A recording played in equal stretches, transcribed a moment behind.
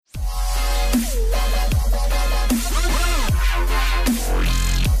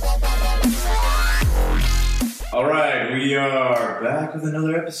Alright, we are back with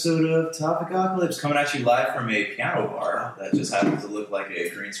another episode of Topicocalypse, coming at you live from a piano bar that just happens to look like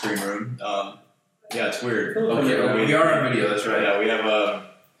a green screen room. Yeah, it's weird. Okay, we are on video, that's right. Yeah, we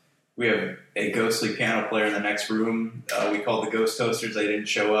have a ghostly piano player in the next room. We called the Ghost Toasters, they didn't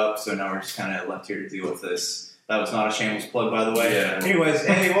show up, so now we're just kind of left here to deal with this. That was not a shameless plug, by the way. Yeah. Anyways,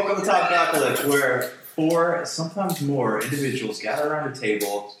 hey, welcome to Topicocalypse, where 4, sometimes more, individuals gather around a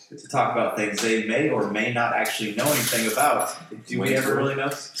table to talk about things they may or may not actually know anything about. Do we ever really know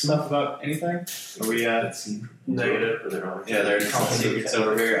stuff about anything? Are we, negative for their own? Yeah, there are top secrets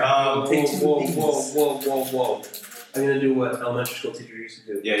over here. Whoa. I'm going to do what elementary school teachers used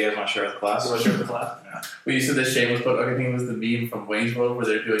to do. Yeah, you guys want to share with the class? You want to share with the class? Yeah. We used to the shameless plug. I think it was the meme from Wayne's World where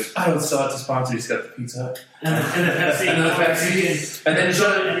they're doing, I don't sell it to sponsor, you just got the Pizza Hut. And the Pepsi. And then it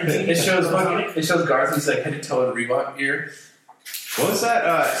shows Garth, he's like head to toe in Reebok gear. What was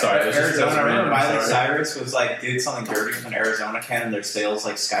that? Sorry, it was just Arizona. I remember random, Miley sorry. Cyrus was like did something dirty with an Arizona can, and their sales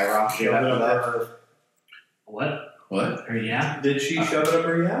like skyrocketed after that. What? What? Or yeah? Did she shove it up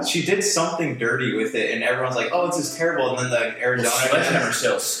her ass? She did something dirty with it, and everyone's like, "Oh, it's just terrible." And then the Arizona Sledgehammer guys,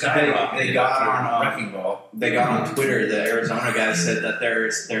 sales skyrocketed. they got on Wrecking Ball. they got on Twitter. The Arizona guys said that their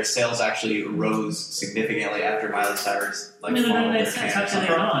sales actually rose significantly after Miley Cyrus like No, funneled makes their sense. cans. How can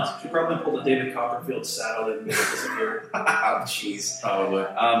they not? She probably pulled a David Copperfield saddle and made it disappear. Oh, jeez. Probably.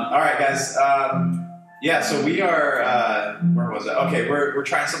 All right, guys. Yeah, so we are. Where was it? Okay, we're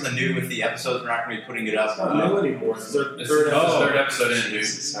trying something new with the episodes. We're not going to be putting it up. It's not new anymore. It's their This third is episode. the third episode in, dude.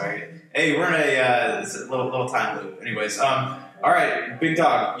 Jesus, sorry. Hey, we're in a it's a little time loop. Anyways, all right, Big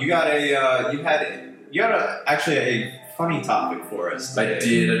Dog, you got actually a funny topic for us I today.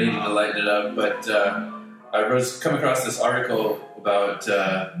 did. I needed to lighten it up, but I was come across this article about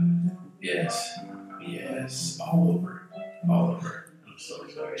yes, all over. I'm so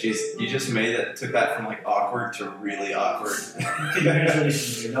sorry. Jeez, you just took that from like awkward to really awkward.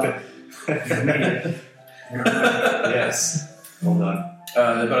 Congratulations, you're done. You made it. Yes. Hold on.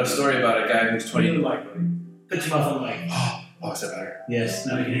 About a story about a guy who's 20. Put your mouth on the mic. Oh, is that better? Yes,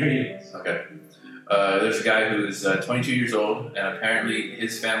 now we can hear you. Okay. There's a guy who's 22 years old, and apparently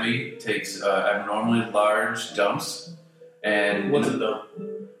his family takes abnormally large dumps. And What's it though?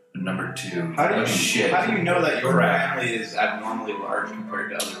 number 2. How do you shit? How do you know that your Crap. family is abnormally large compared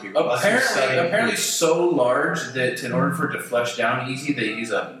to other people? Unless you're studying- Apparently so large that in order for it to flush down easy, they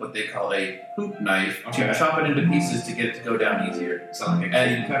use what they call a poop knife Okay. to chop it into pieces to get it to go down easier. Something like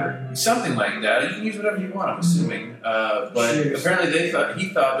And- a cutter. Something like that. You can use whatever you want, I'm assuming. But Cheers. apparently he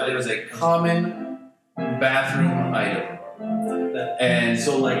thought that it was a common bathroom item. And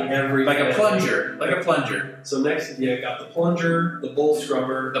So like every like a plunger. So next, you got the plunger, the bowl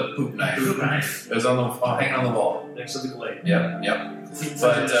scrubber, The poop knife. Poop knife. It was hanging on the wall. next to the glade. Yep. But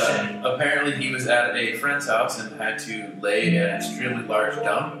But apparently he was at a friend's house and had to lay an extremely large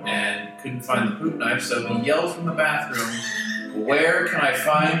dump and couldn't find the poop knife, so he yelled from the bathroom, "Where can I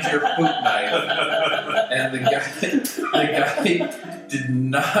find your poop knife?" And the guy did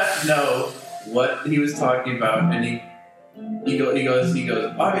not know what he was talking about, and he goes,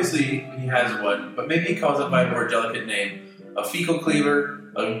 obviously he has one, but maybe he calls it by a more delicate name. A fecal cleaver,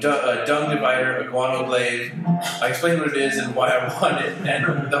 a dung divider, a guano glaive. I explained what it is and why I want it,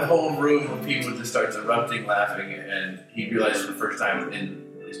 and the whole room of people just starts erupting laughing, and he realized for the first time in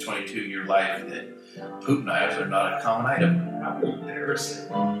his 22-year life that poop knives are not a common item. How embarrassing.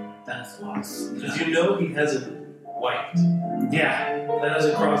 that's awesome. Because you know he hasn't wiped. Yeah. That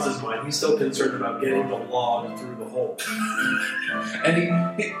hasn't crossed his mind. He's still concerned about getting the log through the hole. And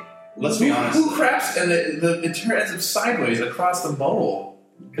he Let's be honest. Who craps and it turns up sideways across the bowl?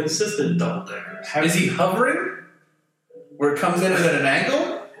 Consistent double decker. Is he hovering? Where it comes in at an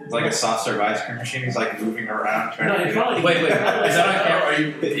angle? It's like a soft serve ice cream machine. He's like moving around trying No, to. you probably. Wait, is that on camera? Are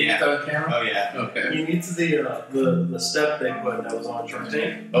you Yeah. is that on camera? Oh yeah. Okay. He needs the step they put that was on Shark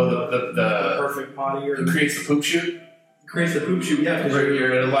Tank. Oh, The the perfect potty or who creates the poop chute? creates the poop chute. Yeah, because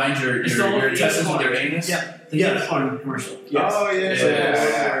Where it aligns your intestines with your anus? yeah. The unicorn commercial. Yes. Oh, yeah. So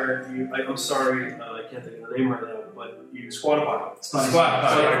Yeah. where I'm sorry, I can't think of the name right now, but you squat upon it.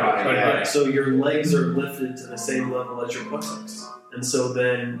 Yeah. So your legs are lifted to the same level as your buttocks, and so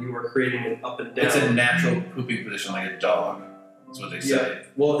then you are creating an up and down. It's a natural pooping position like a dog. That's what they say.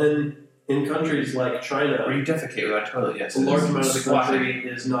 Well, in countries like China, Or you defecate without a toilet, yes. a large amount of the Squatting. country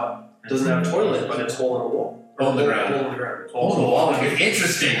doesn't have a toilet, but it's hole in the wall. Hole in the ground. Hole in the ground. Oh, the wall would be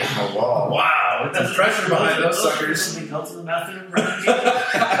interesting. A wall. Wow, it's pressure behind those suckers. Something go to the bathroom.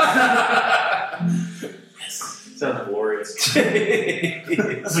 Yes. Sounds glorious.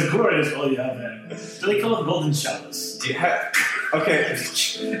 That's a glorious all you have there. Do they call it golden showers? Okay.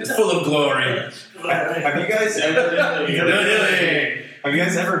 It's full of glory. Have you guys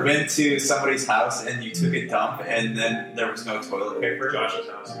ever been to somebody's house and you took a dump and then there was no toilet paper? Josh's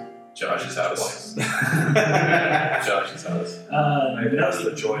house. Josh's house. Josh's house. That's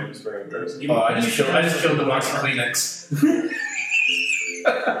the joy of experiencing. Oh, I just killed the box of Kleenex.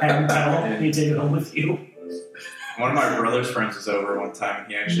 And towel, you take it home with you. One of my brother's friends was over one time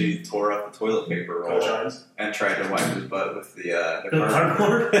and he actually tore up the toilet paper roll and tried to wipe his butt with the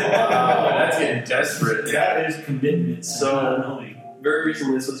cardboard. Wow, that's getting desperate. That is commitment. So annoying. Very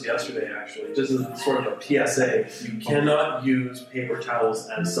recently, this was yesterday actually, just as sort of a PSA, you cannot use paper towels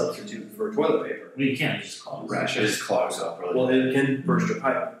as a substitute for toilet paper. Well, you can't just call it. It just clogs up, really. Well, it can burst your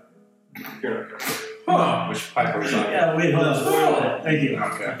pipe. You're not careful. Huh. Which pipe are we talking? Yeah, wait, hold on. Thank you.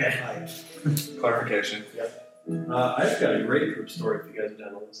 Okay. Clarification. I've got a great group story if you guys are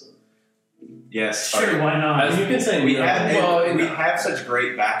down to listen. Yes. Sure, why not? You can say We no. have such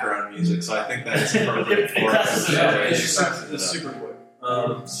great background music, so I think that's perfect for us. It's super quick.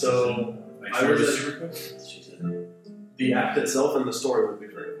 So I was super quick. The act itself and the story would be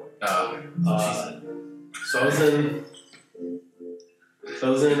very quick. Oh, okay. So I was in. I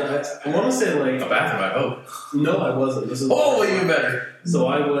want to say like A bathroom, I hope. no, I wasn't. This is Oh, even better. So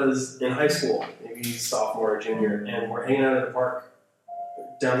I was in high school, maybe sophomore or junior, and we're hanging out at a park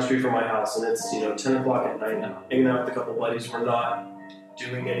down the street from my house, and it's 10 o'clock at night now. Hanging out with a couple buddies. We're not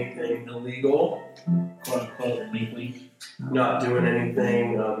doing anything illegal, Quote unquote, wink. not doing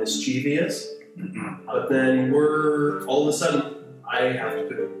anything mischievous. But then we're all of a sudden, I have to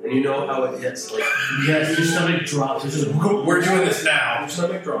poop, and you know how it hits. Like Yes, your stomach drops. It's just We're doing this now. your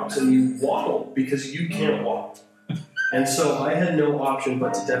stomach drops, and you waddle because you can't walk. And so I had no option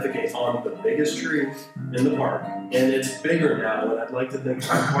but to defecate on the biggest tree in the park, and it's bigger now. And I'd like to think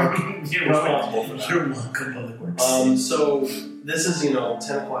I'm You're responsible for that. You're welcome, Public Works. So this is 10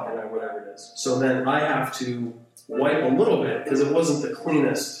 o'clock at night, whatever it is. So then I have to wipe a little bit because it wasn't the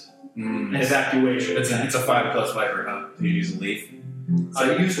cleanest evacuation. It's a 5+ wiper, huh? You use a leaf.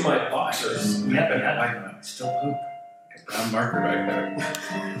 I used my boxers. I still poop. A brown marker back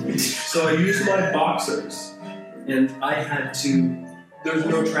there. So I used my boxers, and I had to. There's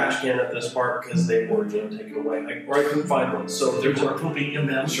no trash can at this park because they were taken away, or I couldn't find one. So They're there's a pooping in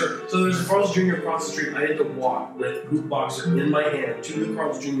them. Sure. So there's a Carl's Jr. across the street. I had to walk with poop boxer in my hand to the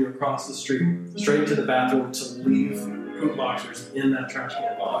Carl's Jr. across the street, straight to the bathroom to leave poop boxers in that trash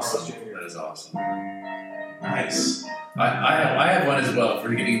can. Awesome. Carl's Jr. That is awesome. Nice. I have one as well. For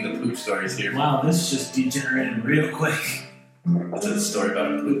getting the poop stories here. Wow, this just degenerated real quick. It's a story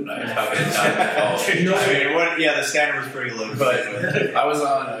about a poop knife. How it The scanner was pretty low. But I was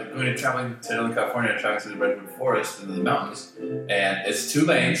traveling to Northern California, traveling through the Redwood Forest into the mountains, and it's 2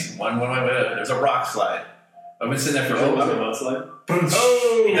 lanes. One way to the other. There's a rock slide. I've been sitting there for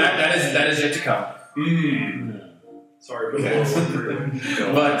that is yet to come. Sorry, but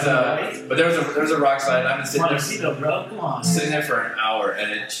there was a rock slide. And I've been sitting there. Seatbelt, bro. Come on. Sitting there for an hour,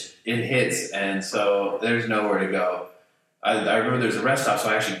 and it hits, and so there's nowhere to go. I remember there's a rest stop, so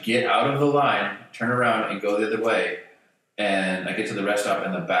I actually get out of the line, turn around, and go the other way. And I get to the rest stop,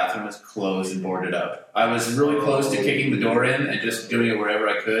 and the bathroom is closed and boarded up. I was really close to kicking the door in and just doing it wherever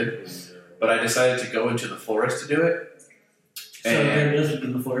I could, but I decided to go into the forest to do it. So there does look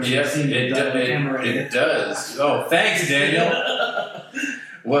in the forest. Yes, it does. Oh, thanks, Daniel.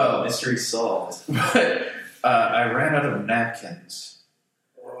 Well, Mystery solved. but I ran out of napkins,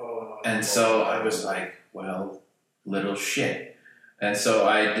 and so I was like, well, little shit. And so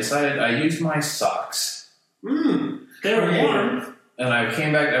I decided I used my socks. They were warm. And I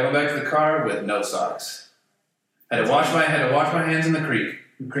went back to the car with no socks. Had to wash my hands in the creek.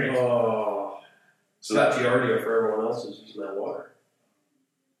 Great. So that's Giardia for everyone else who's using that water.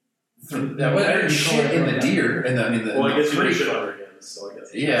 I didn't shit in the deer. I guess you creek. shit on your hands, so I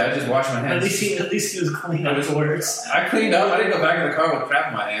guess. Yeah, I just washed my hands. At least he was clean afterwards. I cleaned up. I didn't go back in the car with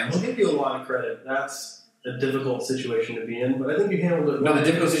crap in my hands. I'll give you a lot of credit. That's a difficult situation to be in, but I think you handled it No, well. the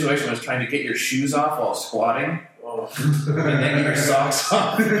difficult situation was trying to get your shoes off while squatting. And then get your socks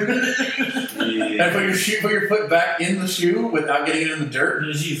off. And put your foot back in the shoe without getting it in the dirt.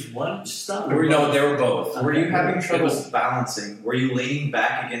 Did you use one stuff? No, they were both. Were you having trouble balancing? Were you leaning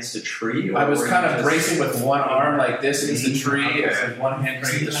back against a tree? Or I was were kind you of just bracing with one arm like this against the tree and with one hand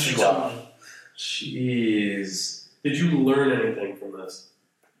trying to get the shoe off. Jeez. Did you learn anything from this?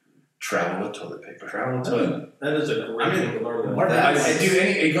 Travel with toilet paper. Travel with toilet. That is a great thing to learn.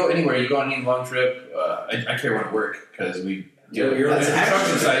 I go anywhere. You go on any long trip. I carry one at work because you're That's at a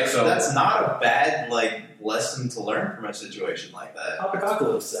construction actually- site. So That's not a bad lesson to learn from a situation like that.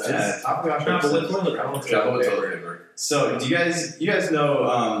 Topicocalypse says. Yeah, Travel with toilet paper. travel with toilet paper. So, do you guys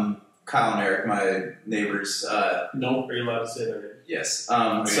know Kyle and Eric, my neighbors. Nope. Are you allowed to say their name? Yes.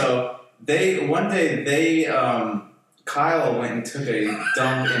 So one day Kyle went and took a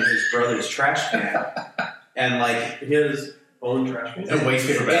dump in his brother's trash can, and like He had his own trash can. A waste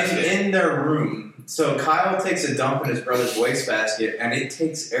paper basket. in their room. So Kyle takes a dump in his brother's wastebasket, and it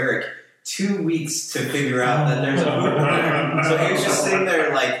takes Eric 2 weeks to figure out that there's a poop in there. So he was just sitting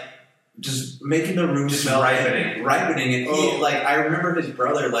there like just making the room smell ripening, and he like I remember his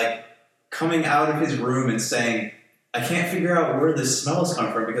brother like coming out of his room and saying, I can't figure out where this smell is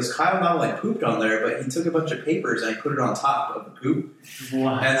coming from because Kyle not only pooped on there, but he took a bunch of papers and he put it on top of the poop.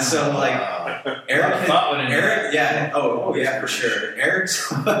 Wow. And so, like, Eric, yeah, oh yeah, for sure. Eric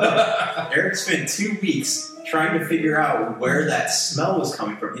spent 2 weeks trying to figure out where that smell was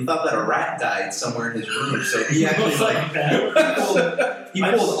coming from. He thought that a rat died somewhere in his room, so he actually he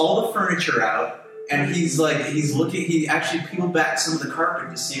pulled all the furniture out. And he's looking. He actually peeled back some of the carpet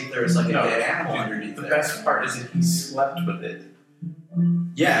to see if there was like a dead animal underneath. The there. best part is that he slept with it.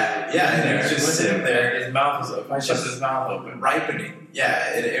 Yeah, and it was just sitting there, His mouth was open. Just his mouth open. ripening. Yeah,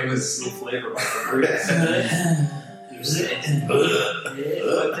 it was. Some flavor by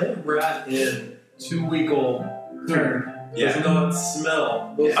But that rat in 2-week-old poop does not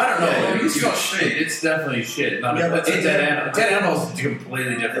smell. I don't know. Yeah, If you smell shit, it's definitely shit. Not Yeah, it's a but dead animal. Dead animal is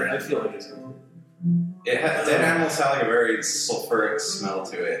completely I different. feel like it's Dead animals have like a very sulfuric smell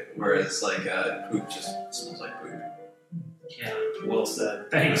to it, whereas like poop just smells like poop. Yeah. well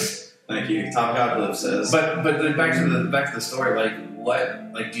said. Thanks. Thank you. Tom Godlive says. But then back to the story.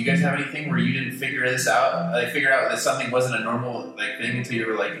 Do you guys have anything where you didn't figure this out? Like figure out that something wasn't a normal thing until you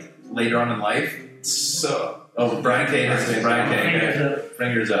were like later on in life? So, Brian Kane. Fingers up.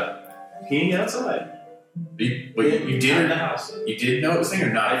 Fingers up. Peeing outside. You in did the house. You did know it was a thing or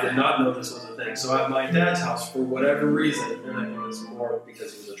I not? did not know this was a thing. So at my dad's house, for whatever reason, and I think it was more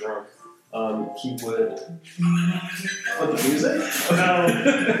because he was a drunk, he would put the music. No,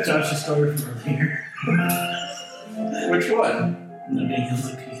 Josh's story from earlier. Which one? Not being able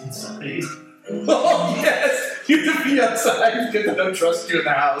to pee inside. Oh yes, you have to be outside because they don't trust you in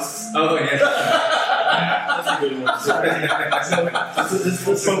the house. oh yeah. That's a good one.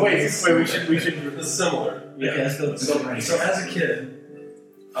 But wait, we should. It's similar. Okay, let's go. So as a kid,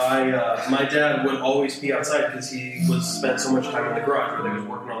 my dad would always be outside because he was spent so much time in the garage, whether he was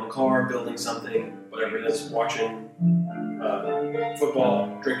working on the car, building something, whatever it is, watching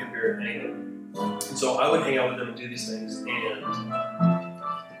football, drinking beer, anything. And so I would hang out with him and do these things, and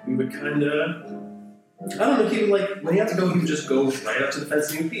we would kind of, I don't know, he would when he had to go, he would just go right up to the fence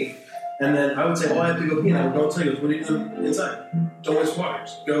and he would pee. And then I would say, I have to go pee. And I would go outside. He goes, what are you doing inside? Don't waste water.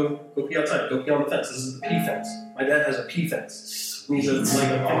 Just go pee outside. Go pee on the fence. This is the pee fence. My dad has a pee fence. He's a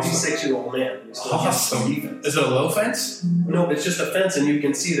 56-year-old man. He still has a pee fence. Is it a low fence? No, it's just a fence, and you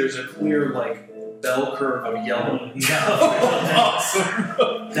can see there's a clear, bell curve of yellow. Awesome.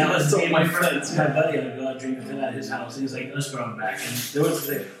 That was So me and my my friend. friends- My buddy had to go out drinking with him at his house. He was like, let's go back. And there was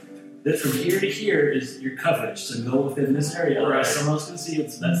that from here to here is your coverage. So go within this area. Otherwise, Right. someone else can see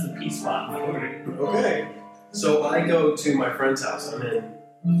it. So that's the pee spot. I'm like, okay. Okay. So I go to my friend's house. I'm in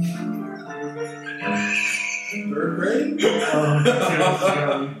 3rd grade.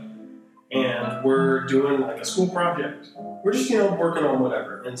 And we're doing a school project. We're just, working on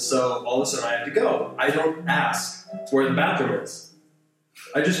whatever. And so all of a sudden I have to go. I don't ask where the bathroom is.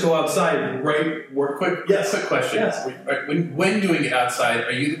 I just go outside right where Quick question. Yes. When doing it outside,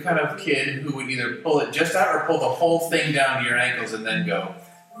 are you the kind of kid who would either pull it just out or pull the whole thing down to your ankles and then go?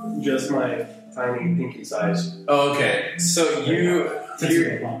 just my tiny pinky size. Oh, okay. So your I had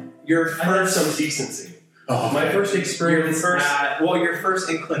first some decency. Oh, My first experience your first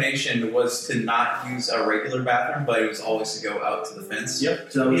inclination was to not use a regular bathroom, but it was always to go out to the fence.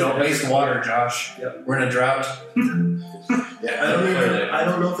 Yep. So you don't waste water, Josh. Yep. We're in a drought. I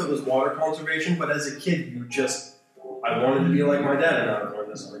don't know if it was water conservation, but as a kid, I wanted to be like my dad, and I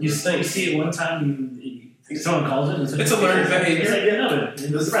learned this. You see it one time, someone calls it. And It's a learned behavior. It's like, yeah, no,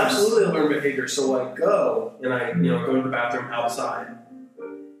 It's absolutely a learned behavior. So I go and I, go to the bathroom outside,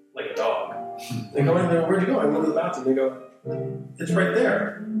 like a dog. They go in there. Where'd you go? I went to the bathroom. They go, it's right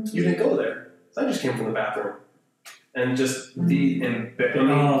there. You didn't go there. So I just came from the bathroom, and just the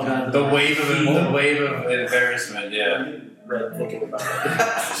wave of embarrassment. Yeah. Red thinking about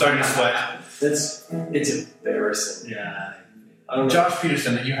it. Starting to sweat. It's embarrassing. Yeah. I don't know. Josh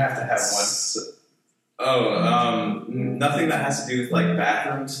Peterson, you have to have one. Nothing that has to do with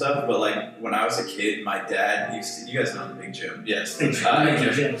bathroom stuff, but when I was a kid, my dad used to. You guys know the Big Jim. Yes. Bitcoin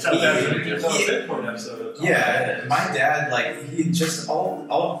episode. Yeah, my dad, he just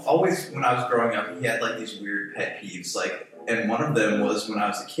always when I was growing up, he had these weird pet peeves. and one of them was when I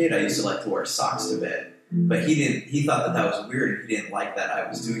was a kid, I used to like to wear socks to bed. But he thought that was weird, and he didn't like that I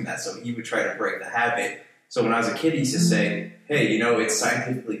was doing that, so he would try to break the habit. So when I was a kid, he used to say, hey, it's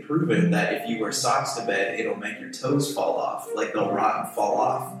scientifically proven that if you wear socks to bed, it'll make your toes fall off. Like, they'll rot and fall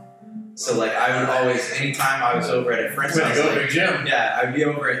off. So, like, I would always, anytime I was over at a friend's house, go to the gym. Yeah, I'd be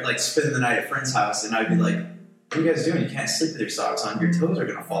over at, like, spending the night at a friend's house, and I'd be like, what are you guys doing? You can't sleep with your socks on. Your toes are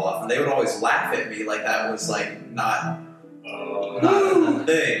going to fall off. And they would always laugh at me like that was, like, not a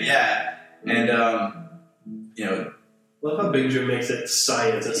thing. Yeah. And, Love how Big Jim makes it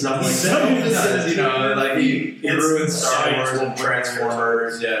science. It's not like he ruins Star Wars and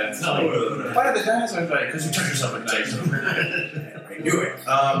Transformers. Yeah, It's not like Why did the dinosaurs die? Because you touch yourself at night. I knew it.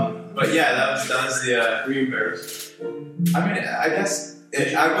 But yeah, that was the. Were you embarrassed? I mean, I guess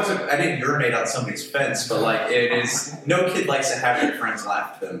I didn't urinate on somebody's fence, but like it is. No kid likes to have their friends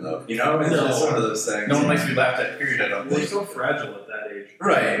laugh at them, though. It's one of those things. No one likes to be laughed at. Period. I don't They're think. so fragile at that age.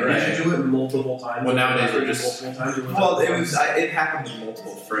 Right. Did you do it multiple times? Well, nowadays we're just- multiple times. Well, it happened with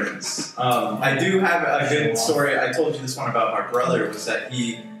multiple friends. I do have a good story. I told you this one about my brother. Was that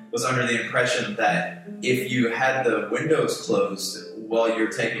he was under the impression that if you had the windows closed while you're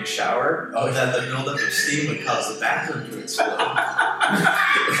taking a shower, that the buildup of steam would cause the bathroom to explode.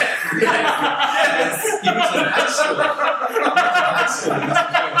 Yes, he was in high school.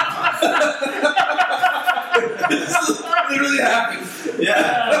 This literally happened.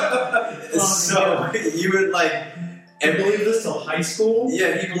 Yeah. So you would like. And believe this till high school?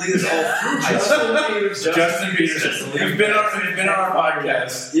 Yeah, he believes all through high school. Justin Peterson. You've been on our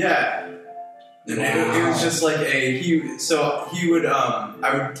podcast. Yeah. And it was just like he would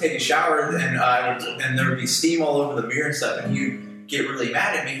I would take a shower and there would be steam all over the mirror and stuff, and he'd get really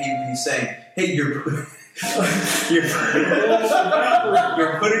mad at me. He'd be saying, hey, you're putting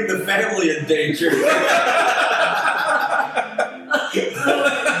the family in danger.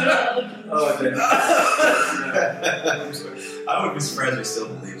 I would be surprised if he still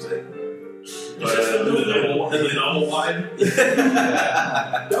believes it. But, the double wide.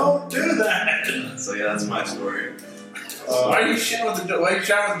 Don't do that. So yeah, that's my story. Why are you shouting with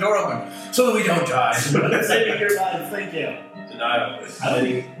the door open? So that we don't die. saving your life. Thank you.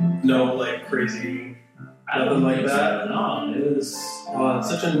 Denial. No, like crazy. Nothing like that. No, it was.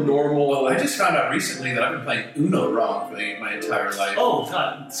 Such a normal. Well, I just found out recently that I've been playing Uno wrong for my entire life. Oh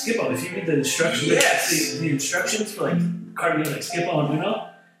God, skip on. If you read the instructions, Yes! the instructions for like card games like skip on Uno,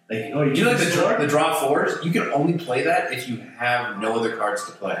 like You know, like the draw fours, you can only play that if you have no other cards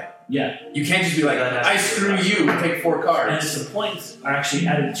to play. Yeah, You can't just be like, I screw you, take 4 and cards. the points are actually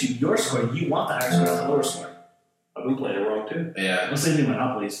added to your score. You want the higher score, not the lower score. I've been playing it wrong too. Yeah. Well, same thing with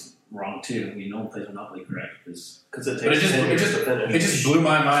Monopoly's wrong too. I mean, no one plays Monopoly correct because Because it But takes 10 years to finish. It just blew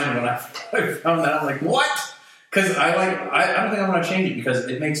my mind when I found that. I'm like, what? Because I don't think I want to change it because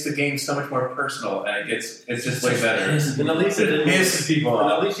it makes the game so much more personal and it's just way better. And at least it didn't Pisses people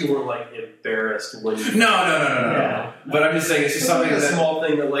And off. at least you weren't like embarrassed when you. No. Yeah. But I'm just saying it's just something a that. small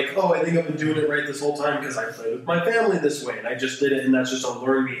thing that like, oh, I think I've been doing it right this whole time because I played with my family this way and I just did it and that's just a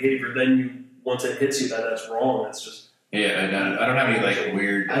learned behavior. Then once it hits you that that's wrong, it's just. Yeah, I don't have any like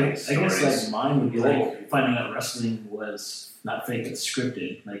weird I guess stories. like mine would be like finding out wrestling was not fake, it's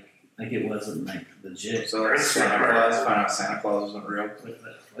scripted. Like it wasn't like legit. So like Santa Claus, found out Santa Claus wasn't real.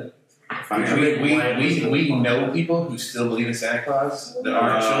 What? Found out We know people who still believe in Santa Claus that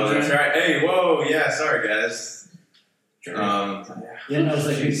aren't That's children. right. Hey, whoa, yeah, sorry guys. Yeah, no,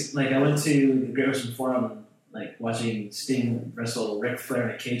 it's like I went to the Great Western Forum, like watching Sting wrestle Ric Flair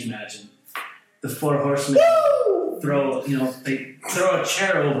in a cage match, and the 4 Horsemen they throw a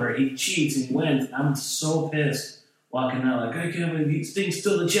chair over, he cheats and he wins. I'm so pissed walking out, like I can't believe Sting's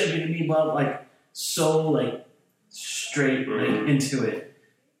still the champion and me, blah, like so like straight like into it.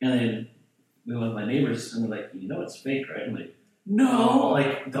 And then we went with my neighbors and they're like, you know it's fake, right? I'm like, no,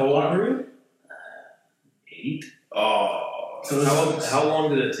 like the water 8. Oh. So How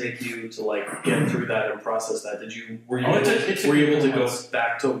long did it take you to like get through that and process that? Were you Oh, able, it took were you able to me go months.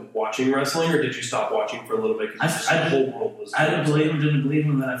 back to watching wrestling, or did you stop watching for a little bit because I the whole world was? I didn't believe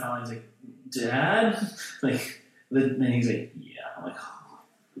him, and then I finally was like, Dad? Like, then he's like, yeah. I'm like, oh.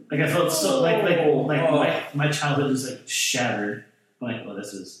 Like I felt so, my childhood is like shattered. I'm like, oh,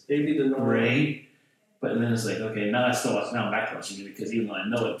 this is Maybe the great. But then it's like, okay, now I'm back to watching it because even though I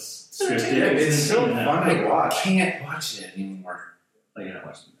know it's scripted, Yeah, it's so fun I to watch. can't watch it anymore. Like, you're not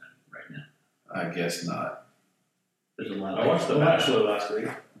watching that right now. I guess not. There's a lot of I watched The Bachelor last week.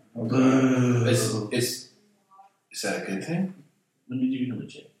 Is that a good thing? When did you know the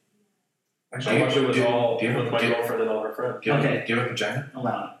chick? I watched it with do you have my girlfriend and all her friends. Do you have Okay. a vagina?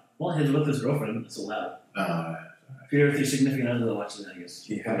 Allowed. Well, with his girlfriend, it's allowed. If you're with your significant other that watches it, I guess.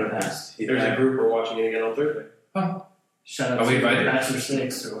 He had a pass. There's a group we're watching it again on Thursday. Shout out Are we to invited? Bachelor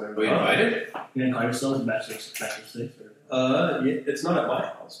 6 or whatever. Are we invited? You didn't call yourselves Bachelor 6 or It's not at my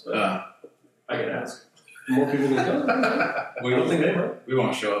house, but I can ask. More people can go. We I don't think they might. We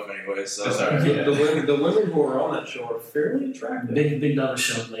won't show up anyway, so. That's all right. The women who are on that show are fairly attractive. Big Dog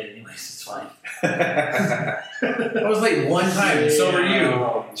show up late anyways, it's fine. I was late one time, and so were you.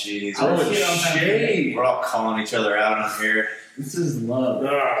 Oh, Jeez. I was here on time. shade. We're all calling each other out on here. This is love.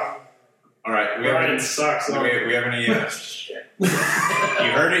 All right. We have Ryan any, sucks. we have any you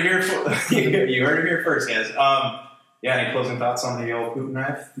heard it here. You heard it here first, guys. Yeah. Any closing thoughts on the old poop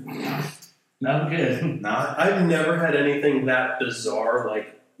knife? No, I'm good. No. I've never had anything that bizarre,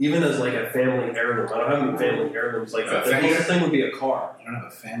 like even as like a family heirloom. I don't have any family heirlooms like that. The nearest thing would be a car. You don't have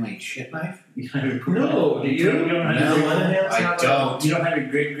a family shit knife? You don't have your poop No, knife? do you? You don't have No, your I don't. You don't have your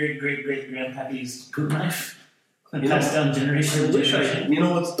great grandpappy's poop knife? You know, Passed down generation I to wish generation. you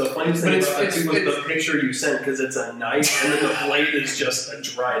know what's the funniest But thing it's- about that too was it's- the picture you sent because it's a knife and then the blade is just a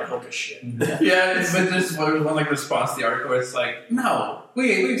dried hunk of shit. Yeah, but this one like response to the article. It's like, no,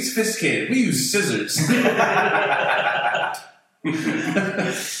 we sophisticated. We use scissors.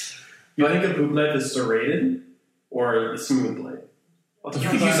 You think a poop knife is serrated or a smooth blade? You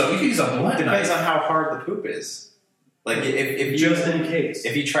could use a blunt Depends knife. on how hard the poop is. Like if you Just in case.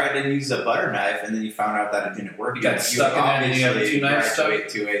 if you tried to use a butter knife and then you found out that it didn't work, You got stuck in it and you have obviously two knives stuck? graduate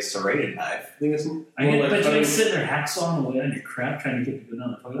to a serrated knife. I think it's more Are you, like but you cutting- ain't sitting there hacksawing away on your crap trying to get the good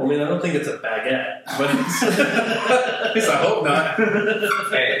on the I toilet? mean, I don't think it's a baguette, but At least I hope not.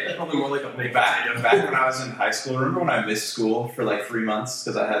 Hey, it's probably more like a big back when I was in high school, remember when I missed school for like 3 months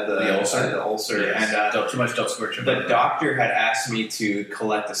because I had the ulcer? I had the ulcer, Yes. and Too much double scorch. the doctor had asked me to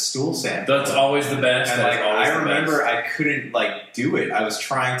collect a stool sample. That's always the best. And That's like always I the remember, best. I couldn't like do it. I was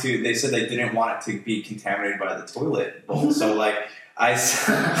trying to. They said they didn't want it to be contaminated by the toilet bowl. So like I Okay,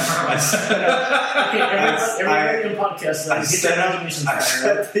 every podcast,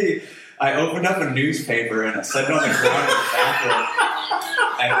 I opened up a newspaper and I set it on the ground in the bathroom,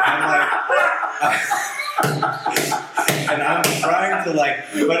 and I'm trying to like,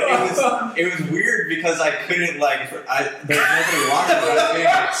 but it was weird because I couldn't like, there's nobody watching, but I was getting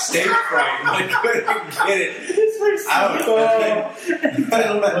like stage fright and I couldn't get it out.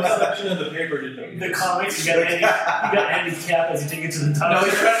 What section of the paper did you The use? comics, you got Andy Cap as you take it to the top. No,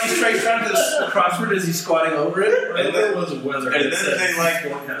 he's trying to do the crossword as he's squatting over it. And then it was weather. And It then said they, like,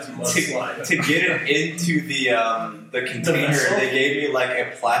 forecast mudslide. to get it into the container, vessel? they gave me like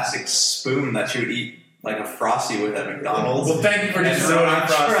a plastic spoon that you would eat like a Frosty with at McDonald's. Well, thank you for And just so ruining I'm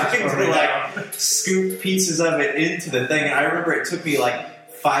process trying for to me like now. scoop pieces of it into the thing, and I remember it took me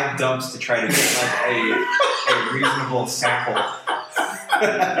like 5 dumps to try to get like a reasonable sample.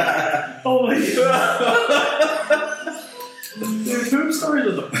 Oh my god. Dude, poop stories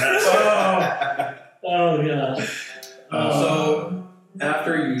are the best. Oh god. So,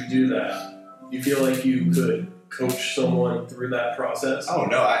 after you do that, you feel like you could coach someone through that process? Oh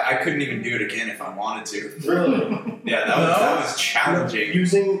no, I couldn't even do it again if I wanted to. Really? Yeah, that was challenging.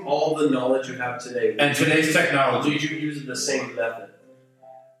 Using all the knowledge you have today, And today's technology. would you use the same method?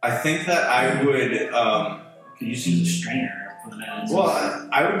 I think that I would. Could you just use a strainer for the man? Well,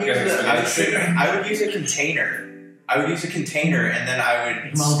 I would use Yeah, I would use a container. I would use a container and then I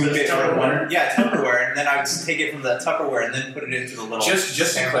would Mom, scoop this it from Tupperware? Tupperware, and then I would take it from the Tupperware and then put it into the little. Just to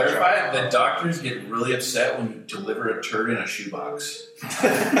sample clarify, jar. the doctors get really upset when you deliver a turd in a shoebox.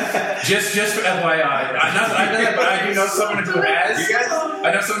 Just for FYI, not that I did it, but I do know someone who has. You guys,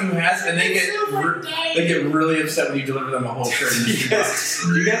 I know someone who has, and they get really upset when you deliver them a whole turd in a shoebox.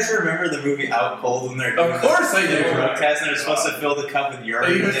 do you guys remember the movie Out Cold when they're doing Of course I the do. drug test and they're supposed to fill the cup with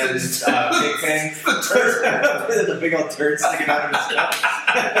urine They and then use pig pen? There's a big old turd sticking out of his cup.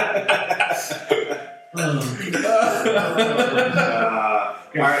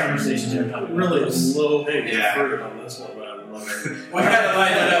 Great Alright. conversations here. Talking Really low hanging Yeah. fruit on this one, but I love it. We gotta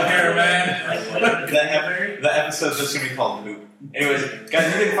light it up here, man. The episode's just gonna be called Poop. Anyways,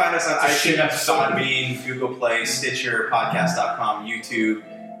 guys, you can find us on It's a shit iTunes, episode. Podbean, Google Play, Stitcher, Podcast.com, YouTube.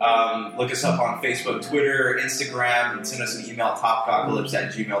 Look us up on Facebook, Twitter, Instagram, and send us an email at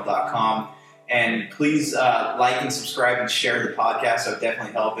topcocalypse@gmail.com. And please like and subscribe and share the podcast. That would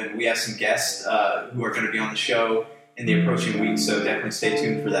definitely help. And we have some guests who are going to be on the show in the approaching weeks, so definitely stay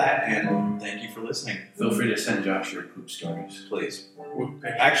tuned for that. And thank you for listening. Feel free to send Josh your poop stories. Please.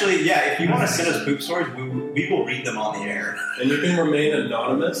 Actually, yeah, if you want to send us poop stories, we will read them on the air. And you can remain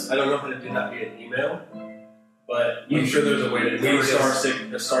anonymous. I don't know how to do that via email, but I'm sure there's a way to do We a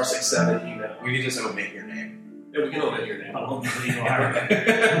just- star 67 email. We can just omit your name. Yeah, we can omit your name. I won't know who you are.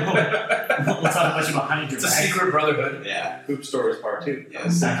 We'll talk about punch behind your It's a back. secret brotherhood. Yeah. Hoop Stories Part 2.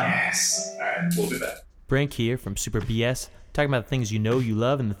 Yes. Back up. Yes. All right. We'll be back. Brink here from Super BS, talking about the things you know you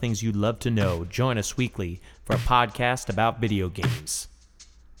love and the things you'd love to know. Join us weekly for a podcast about video games.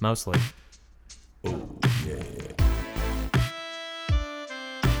 Mostly.